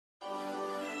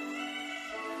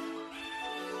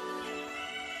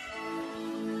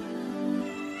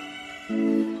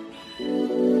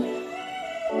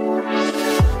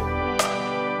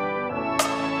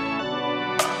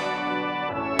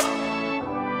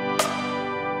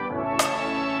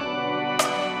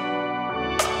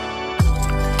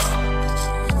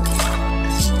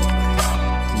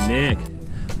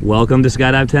Welcome to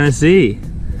Skydive Tennessee.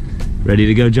 Ready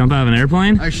to go jump out of an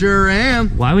airplane? I sure am.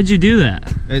 Why would you do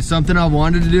that? It's something I've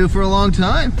wanted to do for a long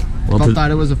time. Well, I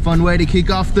thought it was a fun way to kick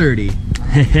off 30.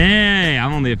 Hey,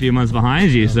 I'm only a few months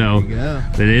behind you, so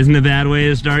it isn't a bad way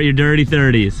to start your dirty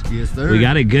 30s. Yes, sir. We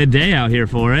got a good day out here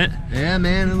for it. Yeah,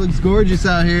 man, it looks gorgeous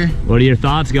out here. What are your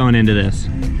thoughts going into this?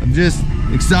 I'm just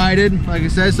excited. Like I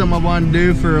said, something I've wanted to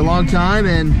do for a long time,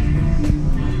 and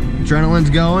adrenaline's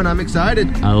going. I'm excited.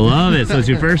 I love it. So it's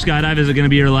your first skydive. Is it going to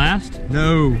be your last?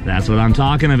 No. That's what I'm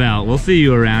talking about. We'll see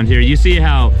you around here. You see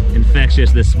how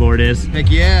infectious this sport is? Heck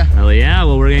yeah. Hell yeah.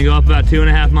 Well, we're going to go up about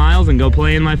 2.5 miles and go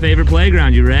play in my favorite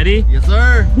playground. You ready? Yes,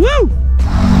 sir. Woo!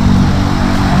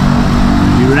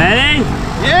 You ready?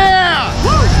 Yeah!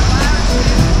 Woo!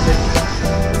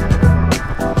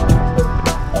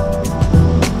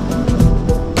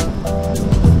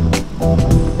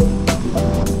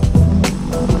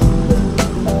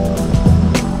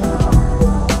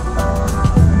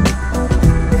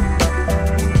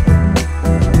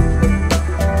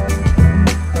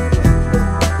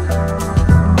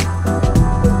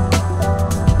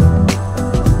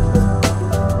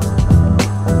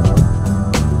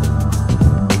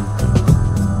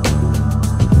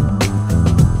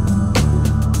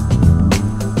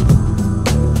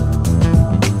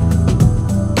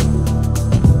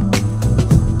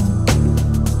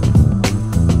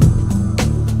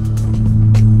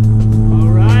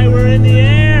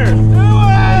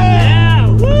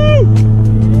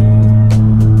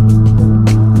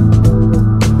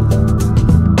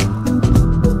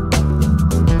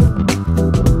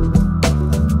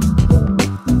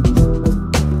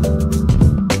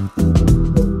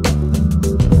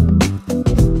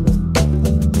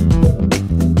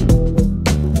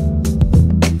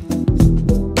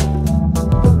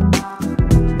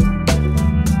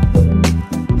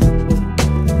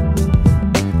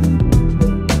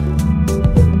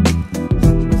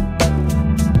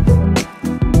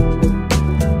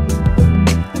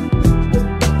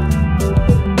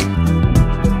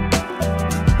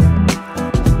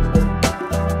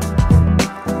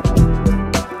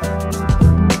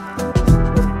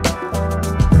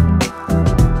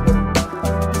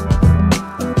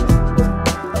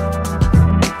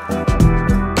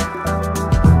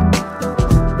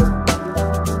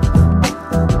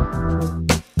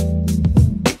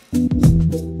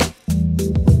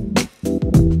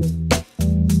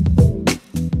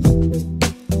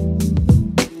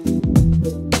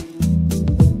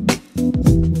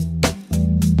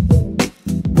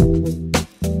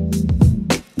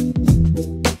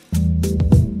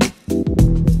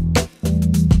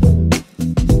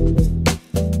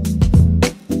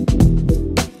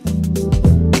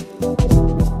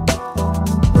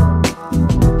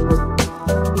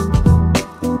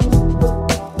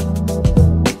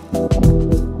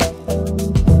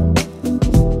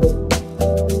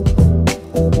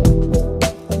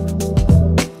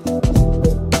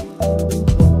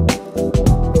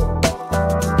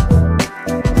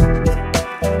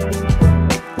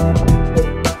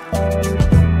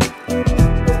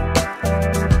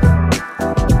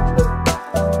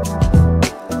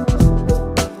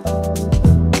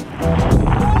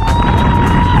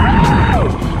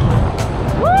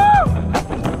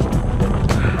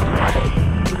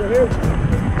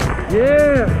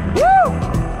 Yeah! Woo!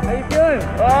 How you feeling?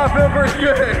 Oh, I feel pretty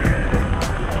good.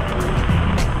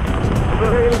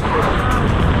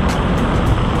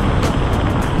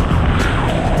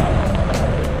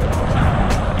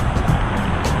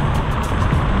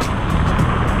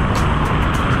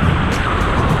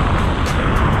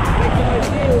 Next time I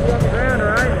see you, we'll be on the ground,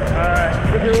 alright? Alright.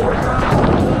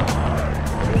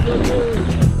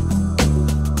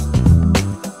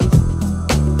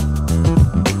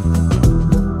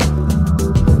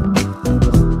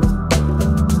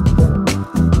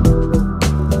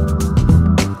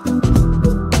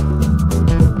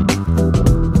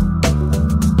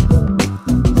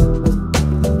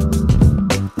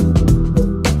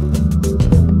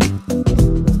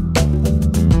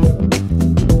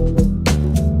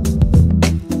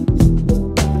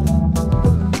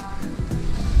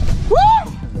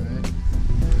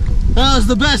 That was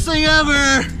the best thing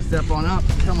ever. Step on up.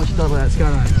 Tell me what you thought about that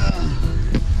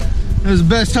skydive. It was the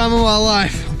best time of my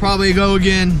life. I'll probably go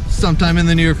again sometime in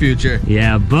the near future.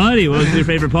 Yeah, buddy. What was your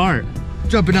favorite part?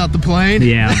 Jumping out the plane.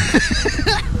 Yeah.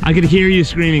 I could hear you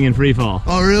screaming in free fall.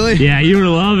 Oh, really? Yeah, you were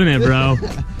loving it, bro.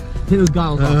 Get those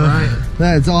goggles off, right?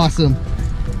 That's awesome.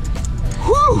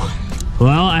 Whew.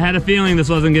 Well, I had a feeling this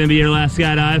wasn't going to be your last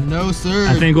skydive. No, sir.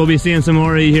 I think we'll be seeing some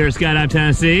more of you here at Skydive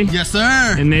Tennessee. Yes,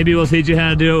 sir. And maybe we'll teach you how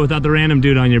to do it without the random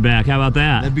dude on your back. How about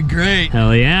that? That'd be great.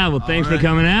 Hell yeah. Well, thanks for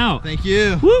coming out. Thank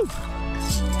you. Woo.